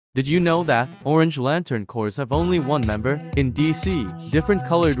Did you know that Orange Lantern Corps have only one member? In DC, different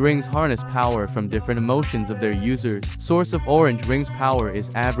colored rings harness power from different emotions of their users. Source of Orange Ring's power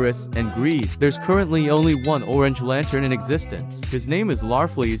is avarice and greed. There's currently only one Orange Lantern in existence. His name is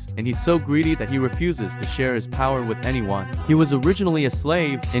Larfleeze, and he's so greedy that he refuses to share his power with anyone. He was originally a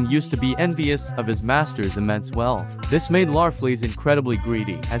slave and used to be envious of his master's immense wealth. This made Larfleeze incredibly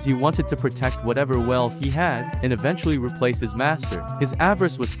greedy, as he wanted to protect whatever wealth he had and eventually replace his master. His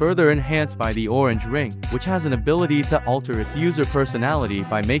avarice was further enhanced by the Orange Ring, which has an ability to alter its user personality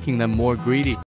by making them more greedy.